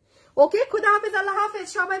 ওকে, খুদা হাফেজ, আল্লাহ হাফেজ,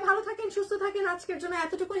 সবাই ভালো থাকেন, সুস্থ থাকেন। আজকের জন্য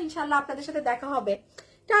এতটুকু, ইনশাল্লাহ আপনাদের সাথে দেখা হবে।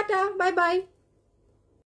 Tata, bye bye.